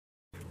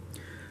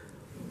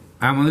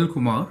I'm Anil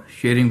Kumar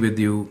sharing with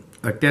you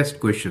a test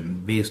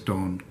question based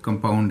on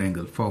compound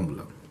angle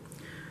formula.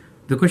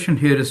 The question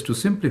here is to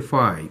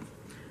simplify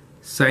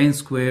sine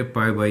square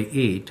pi by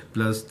 8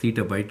 plus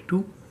theta by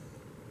 2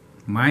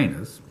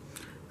 minus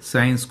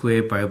sine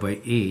square pi by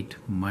 8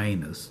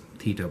 minus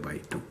theta by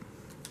 2.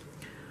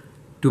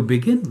 To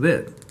begin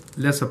with,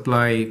 let's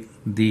apply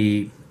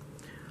the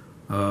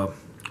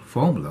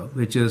formula,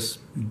 which is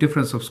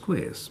difference of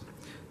squares.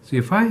 So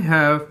if I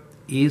have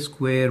a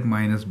square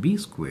minus b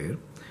square,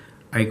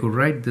 I could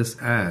write this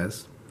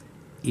as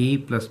a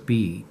plus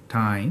b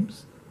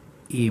times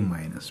a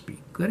minus b,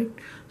 correct?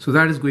 So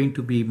that is going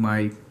to be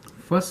my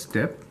first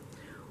step.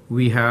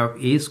 We have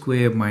a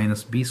square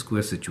minus b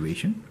square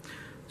situation.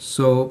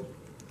 So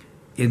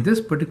in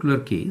this particular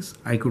case,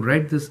 I could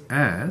write this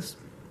as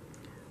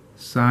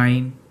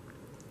sine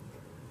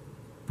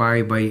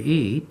pi by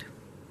 8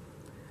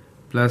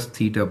 plus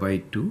theta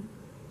by 2.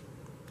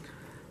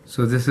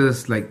 So this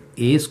is like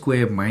a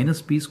square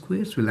minus b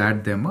squares. We'll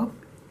add them up,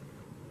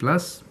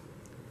 plus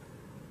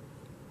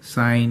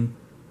sine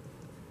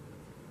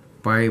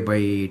pi by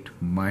 8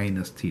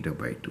 minus theta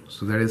by 2.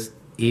 So that is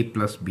a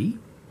plus b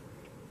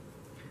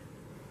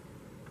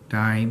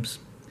times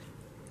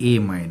a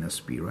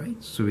minus b,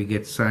 right? So we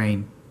get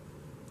sine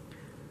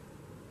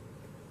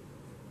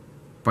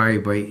pi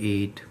by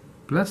 8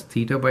 plus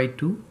theta by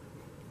 2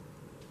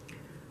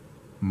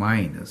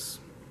 minus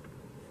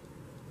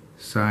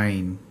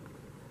sine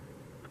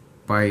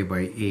pi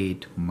by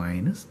 8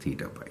 minus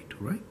theta by 2,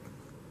 right?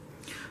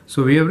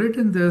 So we have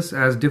written this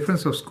as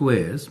difference of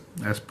squares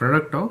as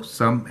product of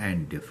sum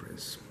and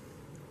difference.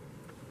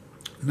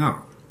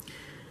 Now,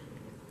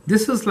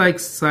 this is like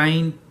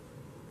sine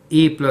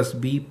a plus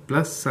b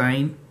plus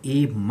sine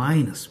a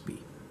minus b,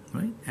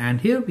 right? And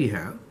here we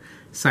have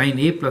sine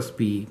a plus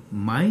b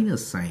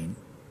minus sine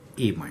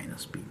a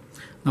minus b.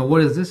 Now,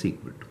 what is this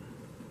equal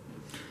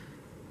to?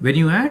 When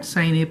you add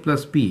sine a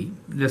plus b,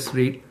 let's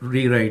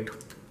rewrite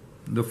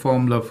the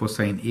formula for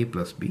sine a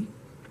plus b.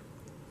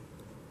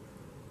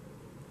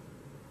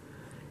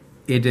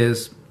 It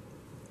is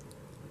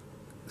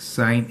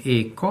sine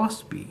a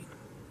cos b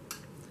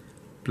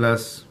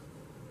plus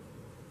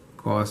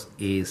cos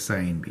a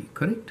sine b,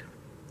 correct?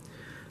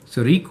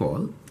 So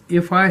recall,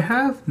 if I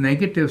have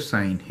negative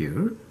sign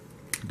here,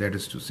 that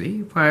is to say,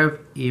 if I have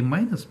a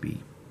minus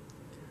b,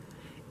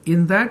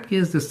 in that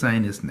case the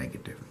sign is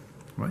negative,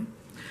 right?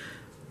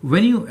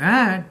 When you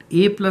add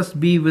a plus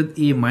b with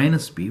a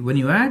minus b, when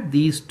you add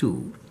these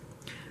two,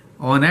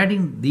 on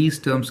adding, these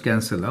terms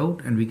cancel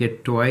out and we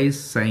get twice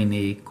sine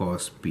a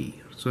cos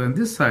b. So on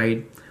this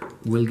side,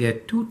 we'll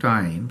get 2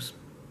 times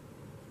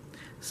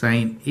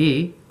sine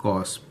a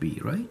cos b,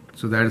 right?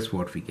 So that is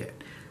what we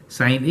get.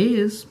 Sine a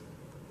is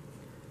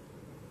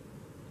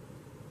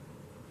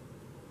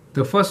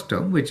the first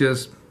term, which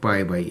is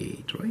pi by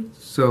 8, right?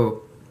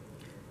 So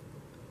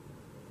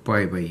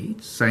pi by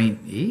 8 sine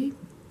a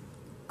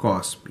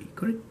cos b,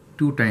 correct?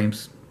 2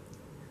 times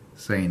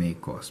sine a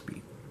cos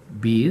b.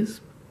 B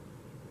is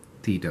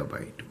theta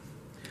by 2.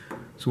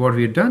 So what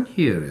we have done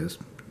here is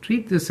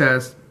treat this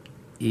as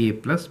a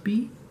plus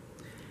b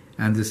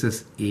and this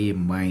is a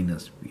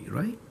minus b,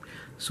 right?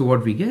 So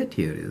what we get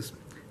here is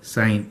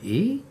sine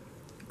a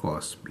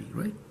cos b,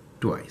 right?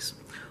 Twice.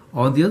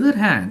 On the other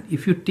hand,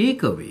 if you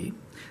take away,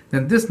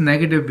 then this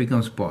negative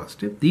becomes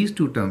positive. These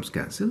two terms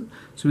cancel.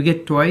 So we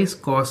get twice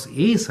cos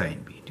a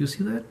sine b. Do you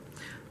see that?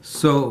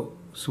 So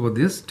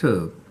this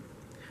term,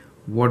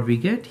 what we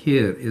get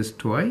here is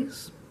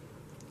twice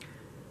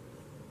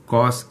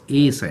cos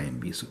a sine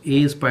b. So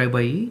a is pi by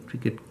 8, we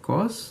get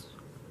cos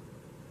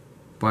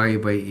pi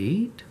by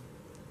 8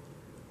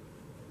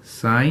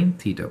 sine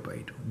theta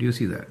by 2. Do you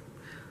see that?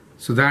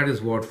 So that is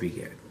what we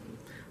get.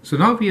 So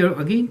now we have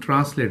again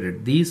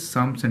translated these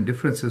sums and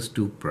differences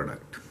to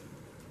product.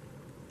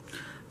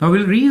 Now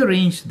we'll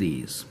rearrange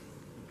these.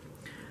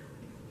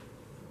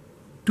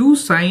 2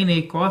 sine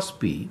a cos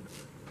b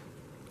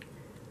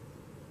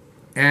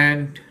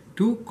and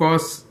 2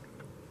 cos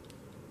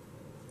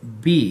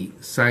b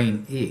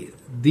sine a,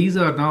 these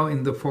are now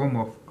in the form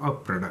of a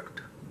product,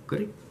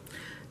 correct?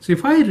 So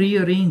if I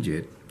rearrange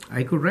it,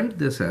 I could write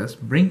this as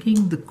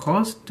bringing the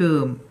cos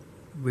term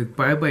with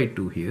pi by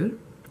 2 here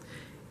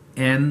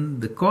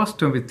and the cos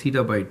term with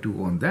theta by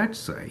 2 on that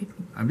side.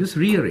 I'm just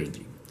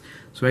rearranging.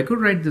 So I could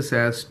write this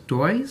as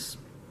twice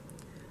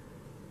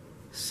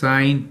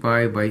sine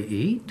pi by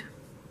 8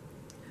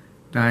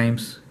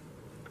 times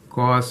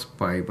cos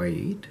pi by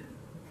 8,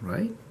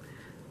 right?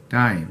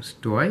 Times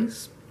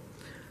twice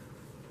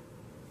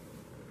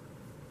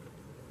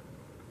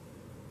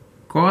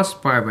cos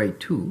pi by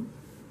 2,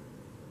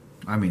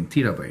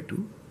 theta by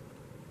 2,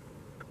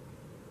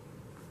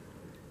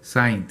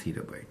 sine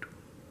theta by 2.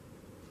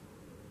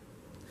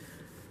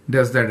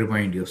 Does that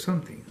remind you of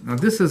something? Now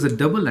this is a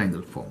double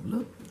angle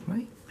formula,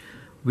 right?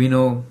 We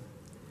know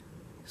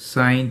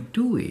sine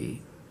 2a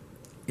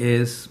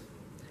is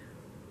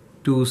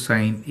 2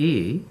 sine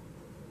a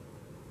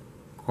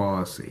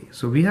cos a.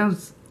 So we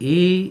have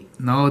a,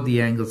 now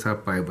the angles are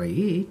pi by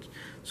 8.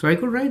 So I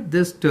could write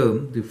this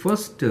term, the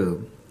first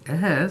term,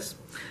 as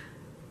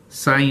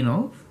sine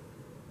of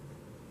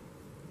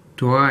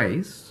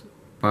twice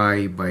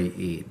pi by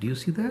a. Do you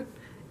see that?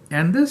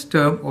 And this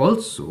term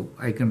also,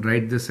 I can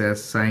write this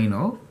as sine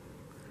of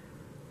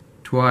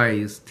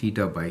twice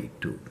theta by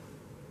 2.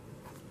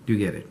 Do you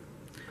get it?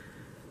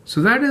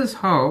 So that is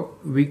how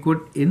we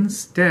could in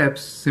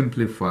steps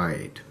simplify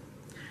it.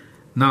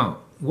 Now,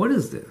 what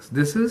is this?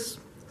 This is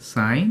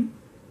sine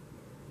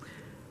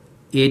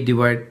a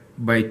divided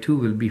by 2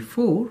 will be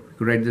 4. We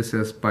could write this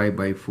as pi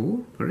by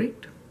 4,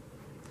 correct?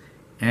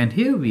 And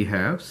here we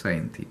have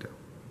sine theta.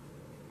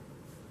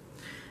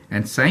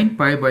 And sine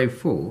pi by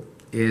 4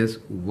 is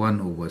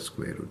 1 over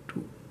square root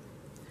 2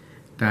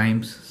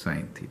 times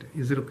sine theta.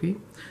 Is it okay?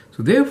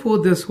 So therefore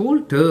this whole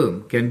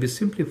term can be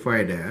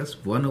simplified as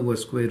 1 over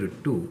square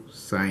root 2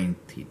 sine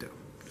theta.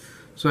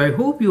 So I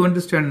hope you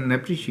understand and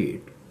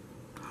appreciate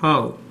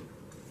how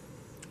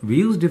we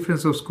use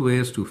difference of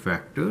squares to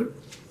factor,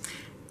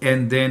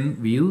 and then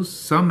we use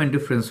sum and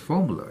difference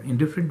formula in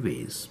different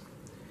ways,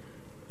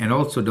 and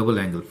also double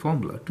angle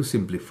formula to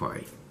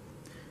simplify.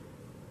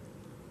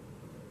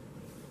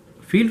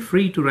 Feel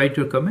free to write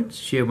your comments,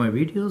 share my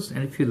videos,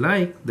 and if you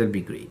like, that'll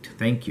be great.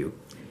 Thank you,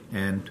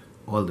 and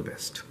all the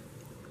best.